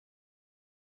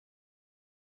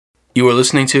You are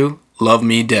listening to Love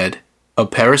Me Dead, a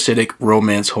parasitic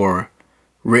romance horror,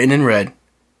 written and read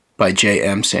by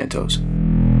J.M. Santos.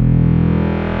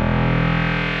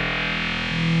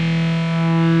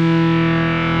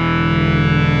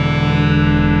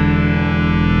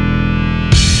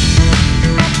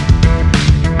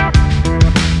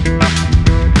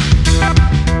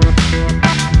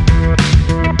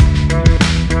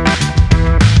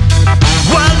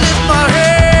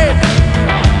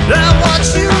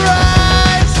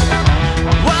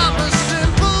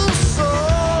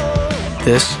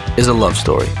 This is a love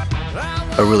story,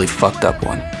 a really fucked up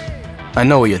one. I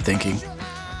know what you're thinking.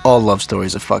 All love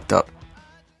stories are fucked up.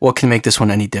 What can make this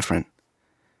one any different?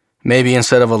 Maybe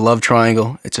instead of a love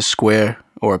triangle, it's a square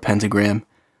or a pentagram.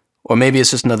 Or maybe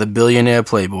it's just another billionaire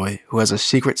playboy who has a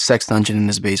secret sex dungeon in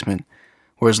his basement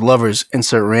where his lovers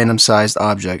insert random-sized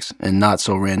objects in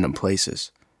not-so-random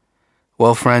places.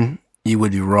 Well, friend, you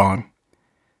would be wrong.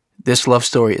 This love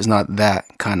story is not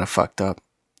that kind of fucked up.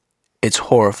 It's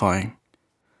horrifying.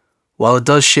 While it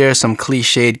does share some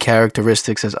cliched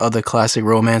characteristics as other classic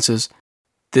romances,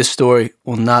 this story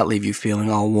will not leave you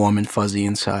feeling all warm and fuzzy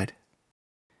inside.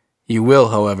 You will,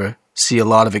 however, see a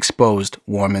lot of exposed,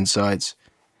 warm insides.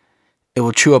 It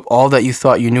will chew up all that you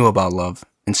thought you knew about love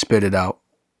and spit it out,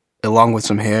 along with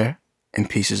some hair and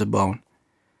pieces of bone.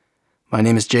 My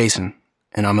name is Jason,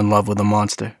 and I'm in love with a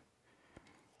monster.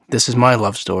 This is my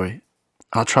love story.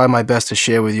 I'll try my best to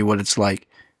share with you what it's like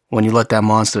when you let that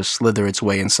monster slither its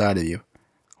way inside of you,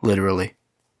 literally.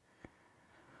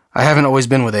 I haven't always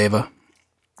been with Ava.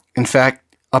 In fact,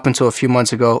 up until a few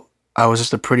months ago, I was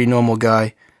just a pretty normal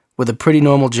guy with a pretty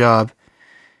normal job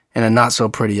and a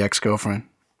not-so-pretty ex-girlfriend.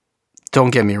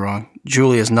 Don't get me wrong,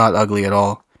 Julie is not ugly at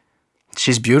all.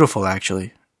 She's beautiful,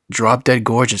 actually. Drop-dead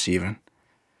gorgeous, even.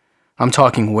 I'm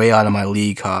talking way out of my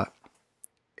league hot.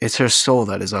 It's her soul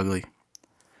that is ugly.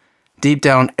 Deep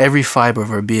down, every fiber of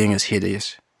her being is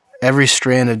hideous. Every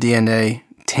strand of DNA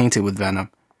tainted with venom.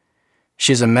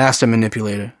 She's a master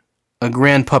manipulator, a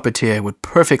grand puppeteer with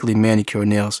perfectly manicured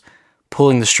nails,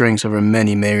 pulling the strings of her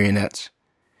many marionettes.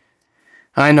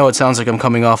 I know it sounds like I'm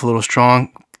coming off a little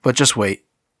strong, but just wait.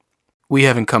 We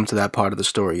haven't come to that part of the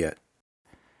story yet.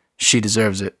 She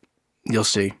deserves it. You'll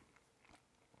see.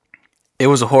 It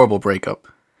was a horrible breakup.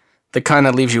 The kind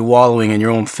that leaves you wallowing in your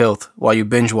own filth while you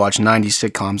binge watch 90s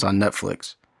sitcoms on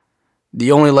Netflix.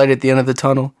 The only light at the end of the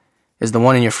tunnel is the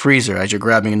one in your freezer as you're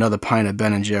grabbing another pint of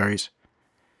Ben & Jerry's.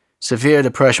 Severe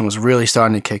depression was really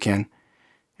starting to kick in,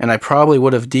 and I probably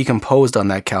would have decomposed on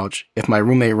that couch if my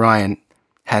roommate Ryan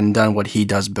hadn't done what he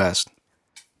does best.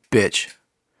 Bitch.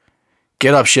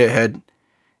 Get up, shithead.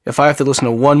 If I have to listen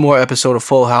to one more episode of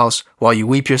Full House while you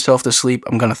weep yourself to sleep,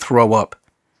 I'm gonna throw up.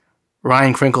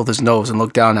 Ryan crinkled his nose and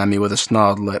looked down at me with a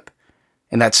snarled lip.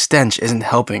 And that stench isn't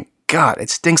helping. God,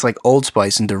 it stinks like Old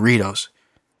Spice and Doritos.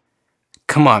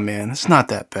 Come on, man, it's not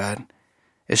that bad.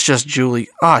 It's just Julie.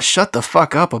 Shut the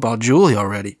fuck up about Julie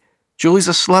already. Julie's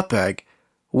a slutbag.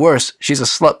 Worse, she's a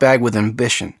slutbag with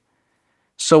ambition.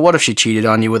 So what if she cheated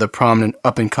on you with a prominent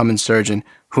up-and-coming surgeon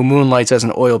who moonlights as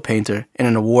an oil painter and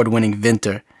an award-winning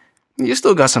vinter? You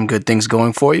still got some good things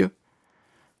going for you.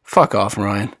 Fuck off,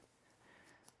 Ryan.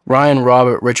 Ryan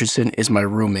Robert Richardson is my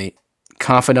roommate,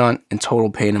 confidant, and total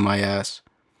pain in my ass.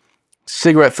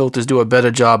 Cigarette filters do a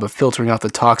better job of filtering out the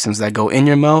toxins that go in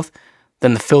your mouth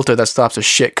than the filter that stops the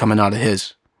shit coming out of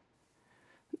his.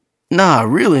 Nah,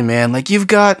 really, man,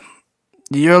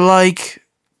 you're like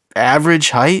average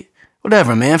height?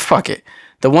 Whatever, man, fuck it.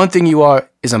 The one thing you are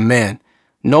is a man.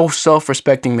 No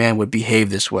self-respecting man would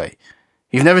behave this way.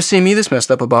 You've never seen me this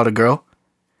messed up about a girl.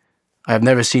 I have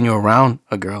never seen you around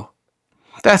a girl.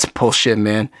 That's bullshit,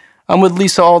 man. I'm with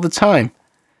Lisa all the time.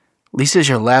 Lisa's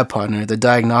your lab partner at the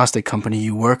diagnostic company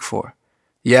you work for.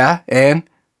 Yeah, and?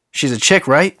 She's a chick,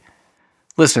 right?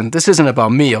 Listen, this isn't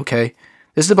about me, okay?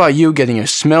 This is about you getting your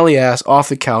smelly ass off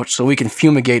the couch so we can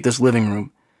fumigate this living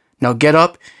room. Now get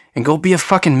up and go be a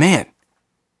fucking man.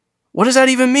 What does that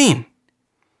even mean?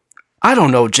 I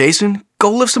don't know, Jason. Go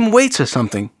lift some weights or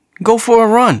something. Go for a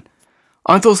run.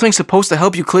 Aren't those things supposed to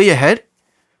help you clear your head?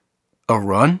 A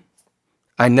run?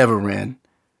 I never ran.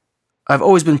 I've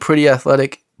always been pretty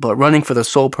athletic, but running for the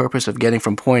sole purpose of getting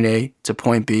from point A to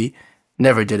point B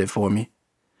never did it for me.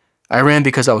 I ran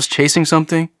because I was chasing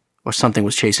something, or something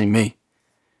was chasing me.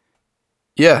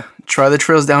 Yeah, try the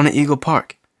trails down at Eagle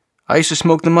Park. I used to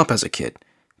smoke them up as a kid.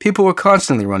 People were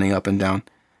constantly running up and down.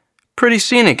 Pretty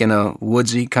scenic in a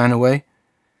woodsy kind of way.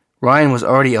 Ryan was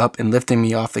already up and lifting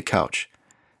me off the couch.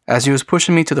 As he was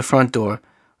pushing me to the front door,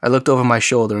 I looked over my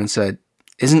shoulder and said,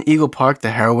 "Isn't Eagle Park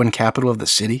the heroin capital of the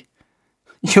city?"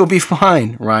 "You'll be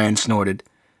fine," Ryan snorted.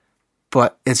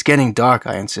 But it's getting dark,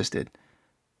 I insisted.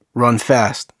 Run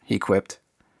fast, he quipped.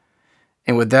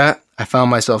 And with that, I found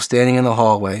myself standing in the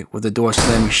hallway with the door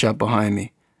slamming shut behind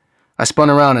me. I spun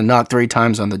around and knocked 3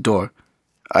 times on the door.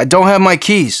 I don't have my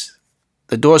keys!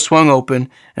 The door swung open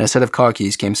and a set of car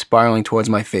keys came spiraling towards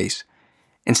my face.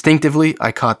 Instinctively,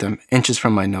 I caught them, inches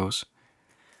from my nose.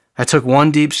 I took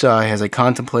one deep sigh as I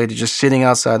contemplated just sitting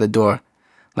outside the door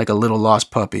like a little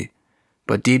lost puppy.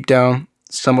 But deep down,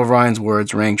 some of Ryan's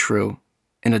words rang true,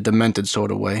 in a demented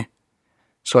sort of way.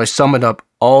 So I summoned up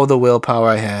all the willpower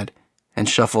I had and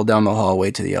shuffled down the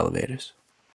hallway to the elevators.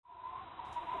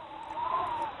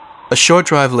 A short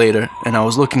drive later, and I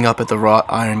was looking up at the wrought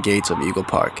iron gates of Eagle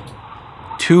Park.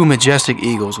 2 majestic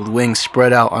eagles with wings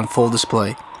spread out on full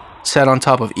display sat on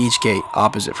top of each gate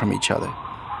opposite from each other.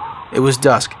 It was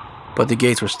dusk, but the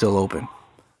gates were still open.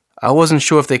 I wasn't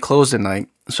sure if they closed at night,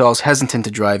 so I was hesitant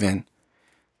to drive in.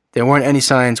 There weren't any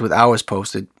signs with hours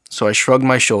posted, so I shrugged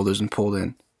my shoulders and pulled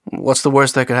in. What's the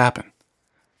worst that could happen?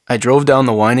 I drove down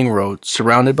the winding road,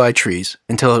 surrounded by trees,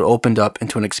 until it opened up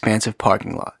into an expansive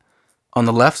parking lot. On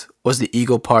the left was the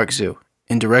Eagle Park Zoo,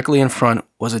 and directly in front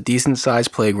was a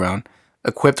decent-sized playground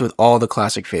equipped with all the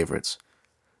classic favorites.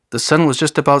 The sun was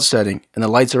just about setting, and the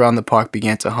lights around the park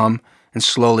began to hum and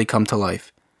slowly come to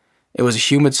life. It was a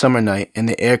humid summer night, and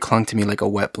the air clung to me like a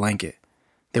wet blanket.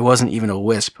 There wasn't even a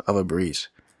wisp of a breeze.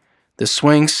 The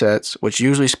swing sets, which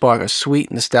usually spark a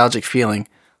sweet, nostalgic feeling,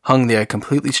 hung there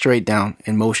completely straight down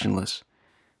and motionless.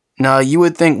 Now, you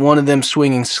would think one of them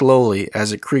swinging slowly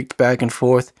as it creaked back and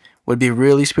forth would be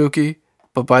really spooky,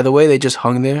 but by the way they just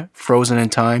hung there, frozen in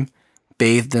time,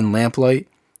 bathed in lamplight,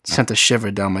 sent a shiver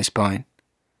down my spine.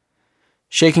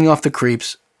 Shaking off the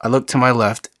creeps, I looked to my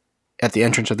left at the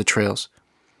entrance of the trails.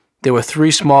 There were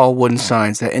 3 small wooden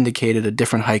signs that indicated a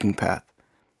different hiking path.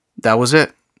 That was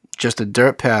it, just a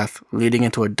dirt path leading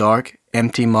into a dark,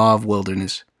 empty maw of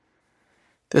wilderness.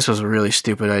 This was a really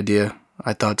stupid idea,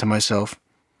 I thought to myself.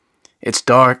 It's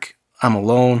dark, I'm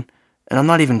alone, and I'm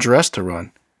not even dressed to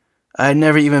run. I had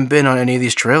never even been on any of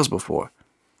these trails before.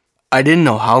 I didn't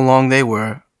know how long they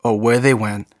were or where they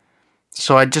went,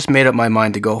 so I just made up my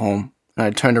mind to go home, and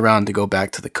I turned around to go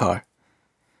back to the car.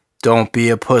 Don't be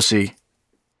a pussy.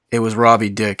 It was Robbie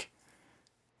Dick.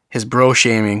 His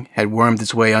bro-shaming had wormed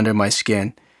its way under my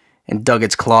skin and dug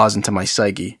its claws into my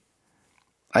psyche.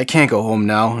 I can't go home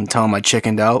now and tell him I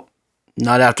chickened out.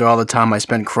 Not after all the time I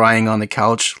spent crying on the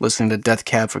couch listening to Death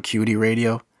Cab for Cutie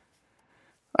radio.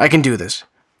 I can do this.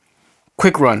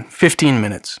 Quick run, 15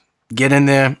 minutes. Get in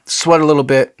there, sweat a little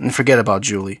bit, and forget about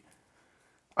Julie.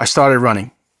 I started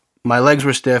running. My legs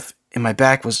were stiff, and my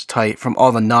back was tight from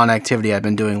all the non-activity I'd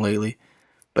been doing lately.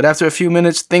 But after a few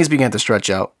minutes, things began to stretch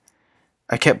out.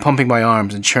 I kept pumping my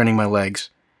arms and churning my legs.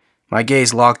 My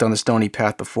gaze locked on the stony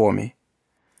path before me.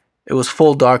 It was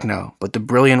full dark now, but the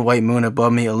brilliant white moon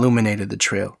above me illuminated the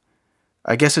trail.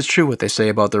 I guess it's true what they say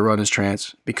about the runner's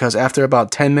trance, because after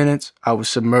about 10 minutes, I was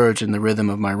submerged in the rhythm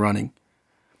of my running.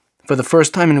 For the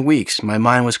first time in weeks, my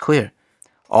mind was clear.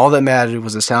 All that mattered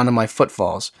was the sound of my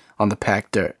footfalls on the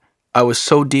packed dirt. I was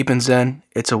so deep in Zen,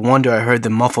 it's a wonder I heard the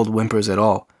muffled whimpers at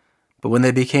all. But when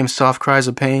they became soft cries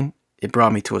of pain, it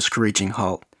brought me to a screeching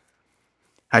halt.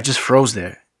 I just froze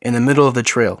there, in the middle of the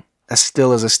trail, as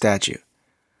still as a statue.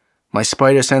 My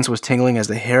spider sense was tingling as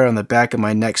the hair on the back of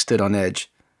my neck stood on edge.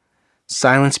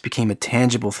 Silence became a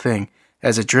tangible thing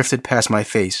as it drifted past my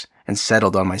face and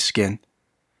settled on my skin.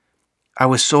 I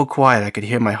was so quiet I could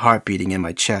hear my heart beating in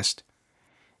my chest.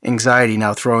 Anxiety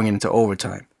now throwing it into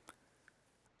overtime.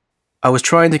 I was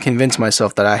trying to convince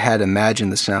myself that I had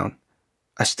imagined the sound.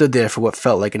 I stood there for what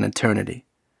felt like an eternity.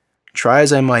 Try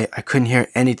as I might, I couldn't hear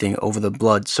anything over the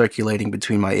blood circulating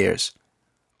between my ears.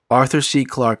 Arthur C.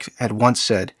 Clarke had once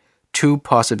said, 2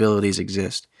 possibilities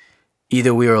exist.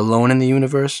 Either we are alone in the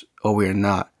universe, or we are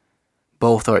not.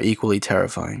 Both are equally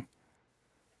terrifying.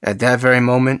 At that very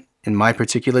moment, in my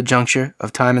particular juncture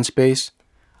of time and space,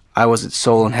 I was its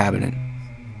sole inhabitant,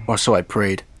 or so I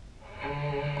prayed.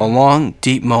 A long,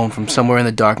 deep moan from somewhere in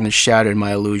the darkness shattered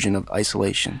my illusion of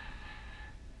isolation.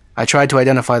 I tried to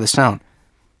identify the sound.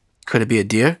 Could it be a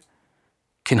deer?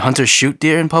 Can hunters shoot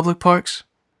deer in public parks?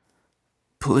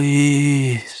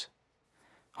 Please.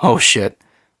 Oh shit,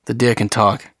 the deer can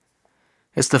talk.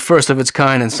 It's the first of its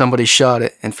kind and somebody shot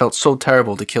it and felt so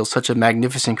terrible to kill such a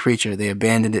magnificent creature they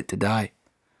abandoned it to die.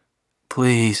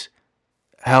 Please.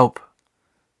 Help.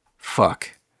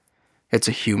 Fuck. It's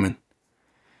a human.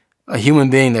 A human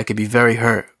being that could be very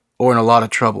hurt or in a lot of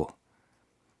trouble.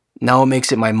 Now it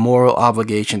makes it my moral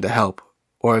obligation to help,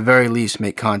 or at very least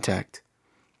make contact.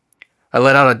 I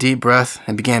let out a deep breath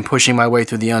and began pushing my way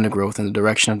through the undergrowth in the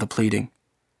direction of the pleading.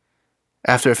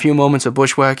 After a few moments of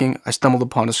bushwhacking, I stumbled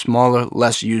upon a smaller,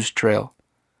 less used trail.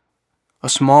 A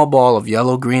small ball of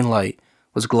yellow-green light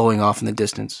was glowing off in the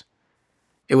distance.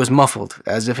 It was muffled,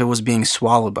 as if it was being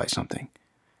swallowed by something.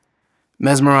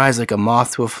 Mesmerized like a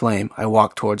moth to a flame, I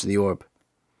walked towards the orb.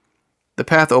 The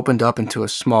path opened up into a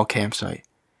small campsite.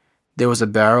 There was a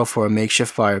barrel for a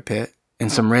makeshift fire pit,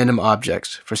 and some random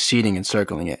objects for seating and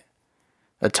circling it.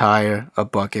 A tire, a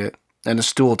bucket, and a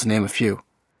stool to name a few.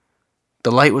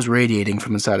 The light was radiating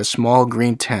from inside a small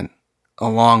green tent,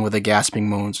 along with the gasping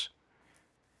moans.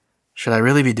 Should I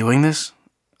really be doing this?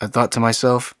 I thought to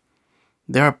myself.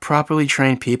 There are properly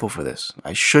trained people for this.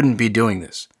 I shouldn't be doing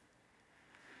this.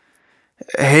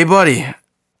 Hey buddy,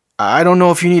 I don't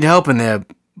know if you need help in there,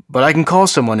 but I can call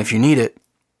someone if you need it,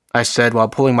 I said while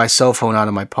pulling my cell phone out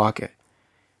of my pocket.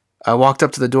 I walked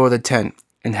up to the door of the tent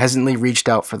and hesitantly reached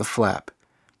out for the flap.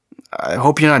 I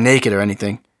hope you're not naked or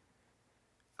anything.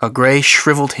 A gray,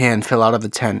 shriveled hand fell out of the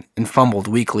tent and fumbled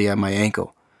weakly at my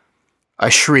ankle. I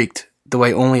shrieked the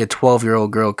way only a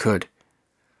 12-year-old girl could.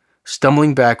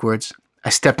 Stumbling backwards, I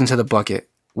stepped into the bucket,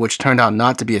 which turned out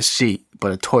not to be a seat,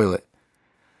 but a toilet.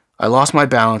 I lost my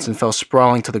balance and fell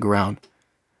sprawling to the ground.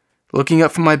 Looking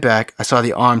up from my back, I saw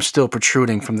the arm still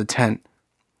protruding from the tent,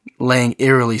 laying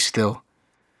eerily still.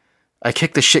 I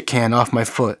kicked the shit can off my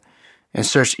foot and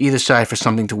searched either side for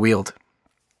something to wield.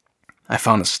 I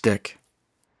found a stick.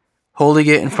 Holding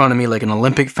it in front of me like an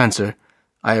Olympic fencer,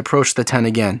 I approached the tent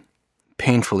again,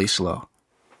 painfully slow.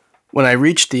 When I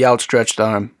reached the outstretched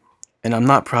arm, and I'm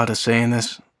not proud of saying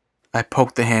this, I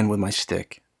poked the hand with my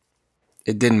stick.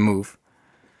 It didn't move.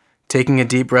 Taking a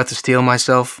deep breath to steel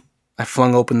myself, I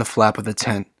flung open the flap of the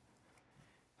tent.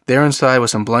 There inside were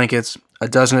some blankets, a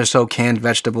dozen or so canned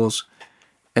vegetables,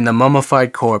 and the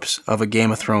mummified corpse of a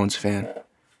Game of Thrones fan.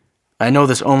 I know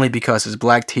this only because his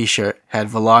black t-shirt had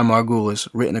Valar Morghulis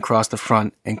written across the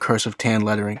front in cursive tan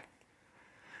lettering.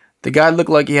 The guy looked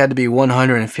like he had to be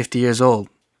 150 years old,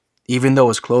 even though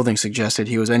his clothing suggested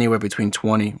he was anywhere between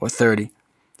 20 or 30.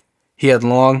 He had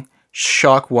long,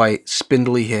 chalk-white,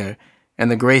 spindly hair, and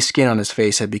the gray skin on his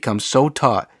face had become so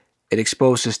taut it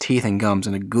exposed his teeth and gums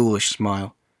in a ghoulish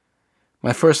smile.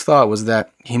 My first thought was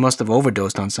that he must have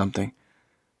overdosed on something,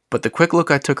 but the quick look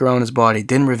I took around his body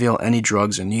didn't reveal any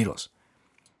drugs or needles.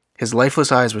 His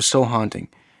lifeless eyes were so haunting,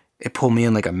 it pulled me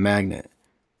in like a magnet.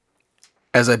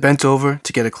 As I bent over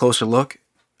to get a closer look,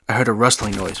 I heard a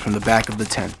rustling noise from the back of the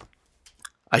tent.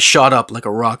 I shot up like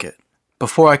a rocket.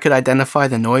 Before I could identify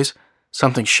the noise,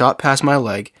 something shot past my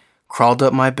leg, crawled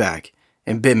up my back,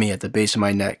 and bit me at the base of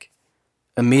my neck.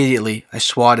 Immediately, I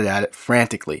swatted at it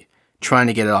frantically, trying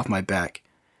to get it off my back.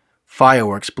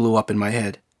 Fireworks blew up in my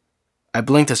head. I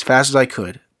blinked as fast as I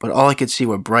could, but all I could see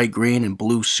were bright green and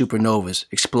blue supernovas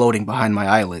exploding behind my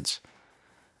eyelids.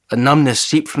 A numbness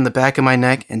seeped from the back of my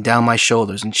neck and down my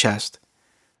shoulders and chest.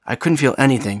 I couldn't feel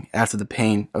anything after the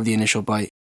pain of the initial bite.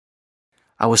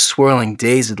 I was swirling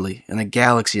dazedly in a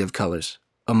galaxy of colors,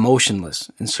 emotionless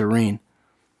and serene.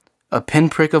 A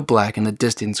pinprick of black in the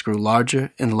distance grew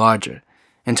larger and larger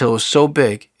until it was so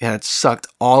big it had sucked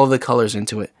all of the colors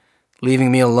into it,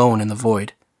 leaving me alone in the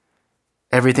void.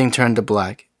 Everything turned to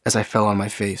black as I fell on my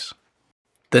face.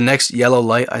 The next yellow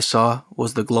light I saw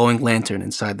was the glowing lantern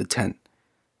inside the tent.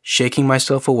 Shaking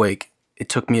myself awake, it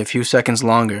took me a few seconds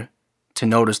longer to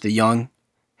notice the young,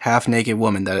 half-naked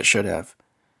woman that it should have.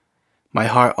 My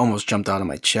heart almost jumped out of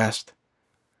my chest.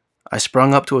 I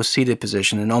sprung up to a seated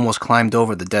position and almost climbed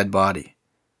over the dead body.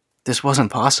 This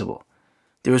wasn't possible.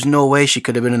 There was no way she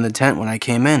could have been in the tent when I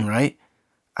came in, right?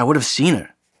 I would have seen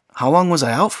her. How long was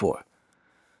I out for?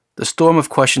 The storm of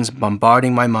questions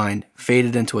bombarding my mind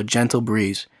faded into a gentle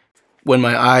breeze when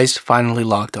my eyes finally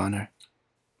locked on her.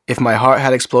 If my heart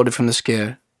had exploded from the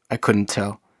scare, I couldn't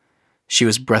tell. She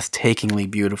was breathtakingly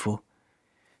beautiful.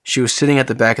 She was sitting at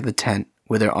the back of the tent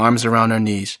with her arms around her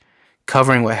knees,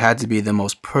 covering what had to be the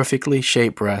most perfectly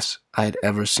shaped breasts I had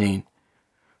ever seen.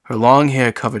 Her long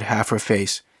hair covered half her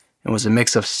face and was a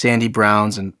mix of sandy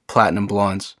browns and platinum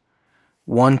blondes.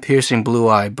 One piercing blue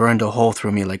eye burned a hole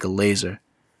through me like a laser.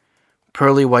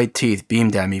 Pearly white teeth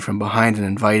beamed at me from behind an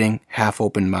inviting,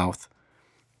 half-open mouth.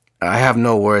 I have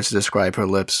no words to describe her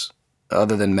lips,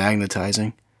 other than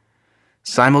magnetizing.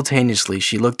 Simultaneously,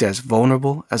 she looked as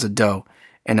vulnerable as a doe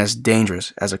and as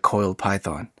dangerous as a coiled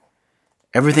python.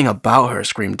 Everything about her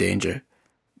screamed danger,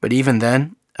 but even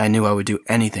then, I knew I would do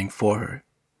anything for her.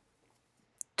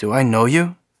 Do I know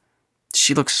you?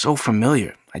 She looks so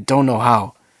familiar. I don't know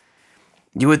how.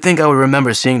 You would think I would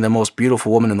remember seeing the most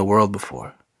beautiful woman in the world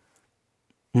before.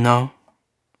 No.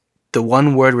 The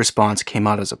one-word response came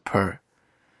out as a purr.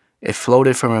 It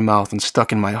floated from her mouth and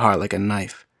stuck in my heart like a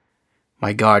knife.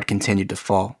 My guard continued to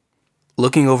fall.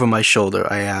 Looking over my shoulder,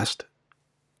 I asked,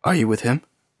 "Are you with him?"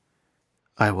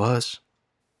 I was.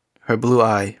 Her blue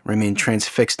eye remained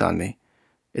transfixed on me.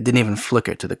 It didn't even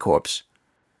flicker to the corpse.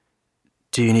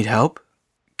 "Do you need help?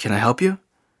 Can I help you?"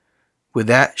 With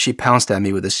that, she pounced at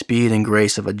me with the speed and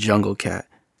grace of a jungle cat.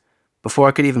 Before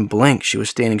I could even blink, she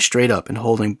was standing straight up and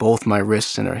holding both my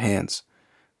wrists in her hands.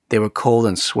 They were cold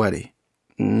and sweaty.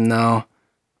 No,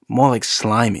 more like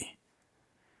slimy.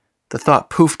 The thought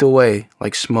poofed away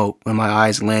like smoke when my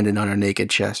eyes landed on her naked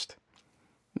chest.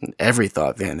 Every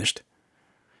thought vanished.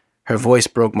 Her voice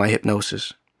broke my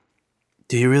hypnosis.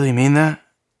 "Do you really mean that?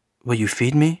 Will you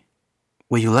feed me?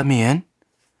 Will you let me in?"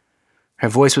 Her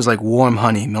voice was like warm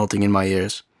honey melting in my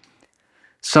ears.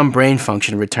 Some brain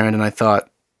function returned and I thought,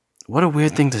 what a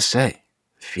weird thing to say.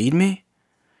 Feed me?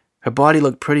 Her body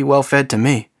looked pretty well fed to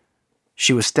me.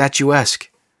 She was statuesque.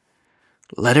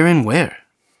 Let her in where?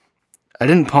 I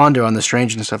didn't ponder on the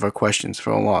strangeness of her questions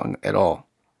for long at all.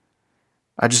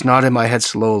 I just nodded my head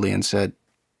slowly and said,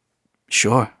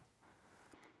 "Sure."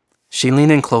 She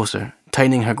leaned in closer,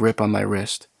 tightening her grip on my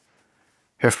wrist.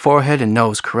 Her forehead and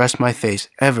nose caressed my face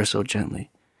ever so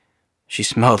gently. She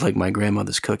smelled like my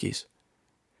grandmother's cookies.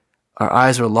 Our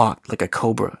eyes were locked like a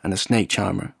cobra and a snake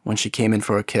charmer when she came in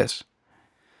for a kiss.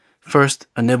 First,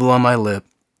 a nibble on my lip,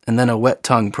 and then a wet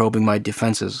tongue probing my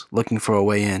defenses, looking for a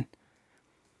way in.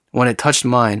 When it touched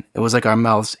mine, it was like our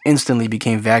mouths instantly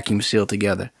became vacuum sealed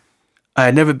together. I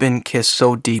had never been kissed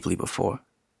so deeply before.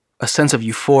 A sense of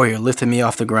euphoria lifted me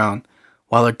off the ground,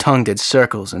 while her tongue did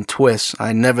circles and twists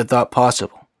I never thought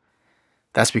possible.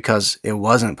 That's because it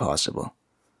wasn't possible.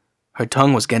 Her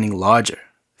tongue was getting larger,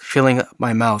 filling up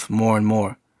my mouth more and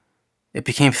more. It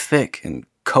became thick and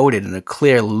coated in a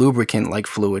clear lubricant-like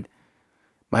fluid.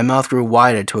 My mouth grew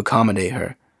wider to accommodate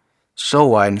her, so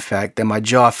wide in fact that my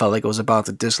jaw felt like it was about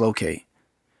to dislocate.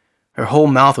 Her whole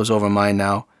mouth was over mine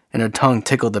now, and her tongue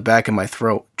tickled the back of my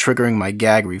throat, triggering my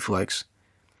gag reflex.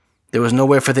 There was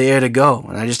nowhere for the air to go,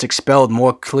 and I just expelled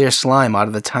more clear slime out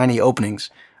of the tiny openings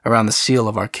around the seal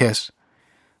of our kiss.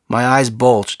 My eyes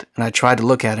bulged, and I tried to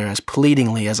look at her as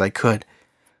pleadingly as I could,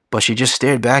 but she just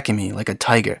stared back at me like a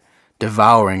tiger,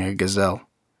 devouring a gazelle.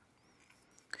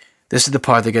 This is the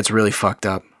part that gets really fucked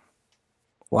up.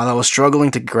 While I was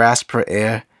struggling to grasp her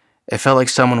air, it felt like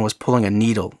someone was pulling a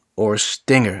needle or a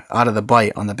stinger out of the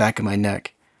bite on the back of my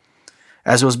neck.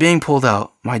 As it was being pulled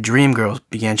out, my dream girl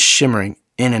began shimmering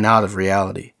in and out of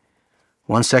reality.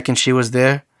 1 second she was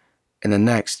there, and the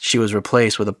next she was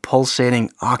replaced with a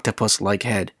pulsating octopus-like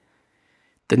head.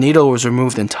 The needle was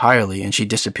removed entirely and she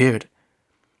disappeared.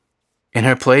 In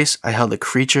her place, I held a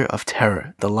creature of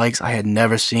terror, the likes I had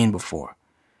never seen before.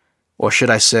 Or should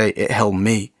I say, it held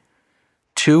me.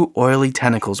 2 oily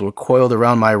tentacles were coiled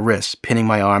around my wrists, pinning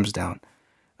my arms down.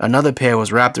 Another pair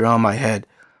was wrapped around my head,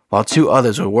 while 2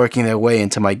 others were working their way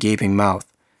into my gaping mouth.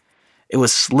 It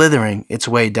was slithering its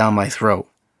way down my throat.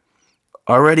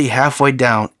 Already halfway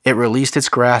down, it released its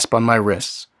grasp on my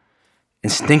wrists.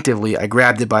 Instinctively, I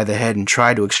grabbed it by the head and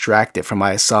tried to extract it from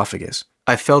my esophagus.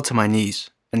 I fell to my knees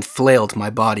and flailed my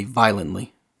body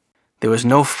violently. There was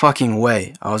no fucking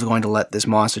way I was going to let this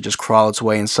monster just crawl its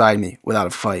way inside me without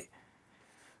a fight.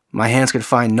 My hands could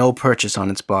find no purchase on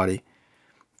its body.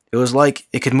 It was like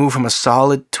it could move from a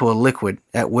solid to a liquid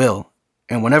at will,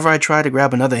 and whenever I tried to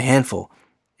grab another handful,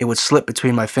 it would slip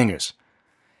between my fingers.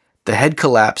 The head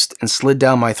collapsed and slid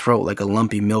down my throat like a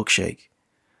lumpy milkshake.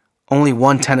 Only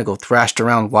 1 tentacle thrashed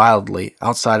around wildly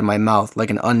outside of my mouth like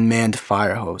an unmanned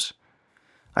fire hose.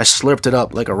 I slurped it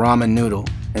up like a ramen noodle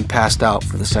and passed out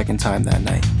for the second time that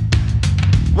night.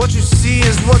 What you see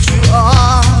is what you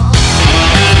are.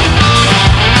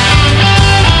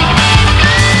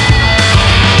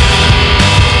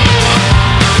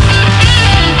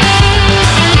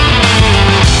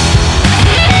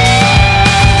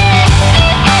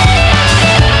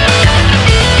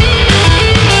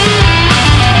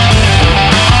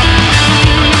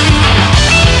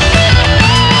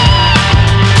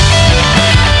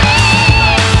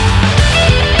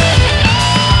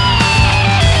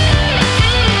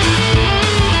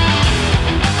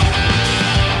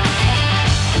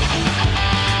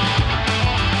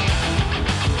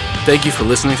 Thank you for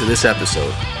listening to this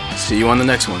episode. See you on the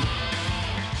next one.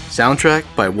 Soundtrack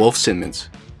by Wolf Simmons.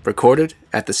 Recorded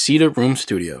at the Cedar Room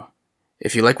Studio.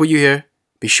 If you like what you hear,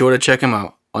 be sure to check him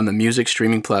out on the music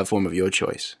streaming platform of your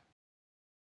choice.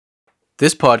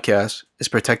 This podcast is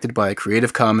protected by a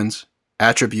Creative Commons,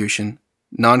 Attribution,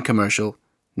 Non-Commercial,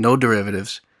 No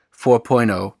Derivatives,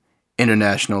 4.0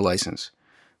 International License,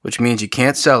 which means you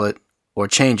can't sell it or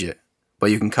change it,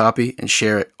 but you can copy and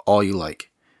share it all you like.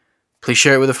 Please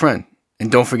share it with a friend,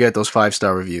 and don't forget those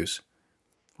 5-star reviews.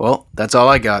 Well, that's all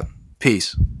I got.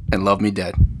 Peace, and love me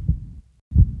dead.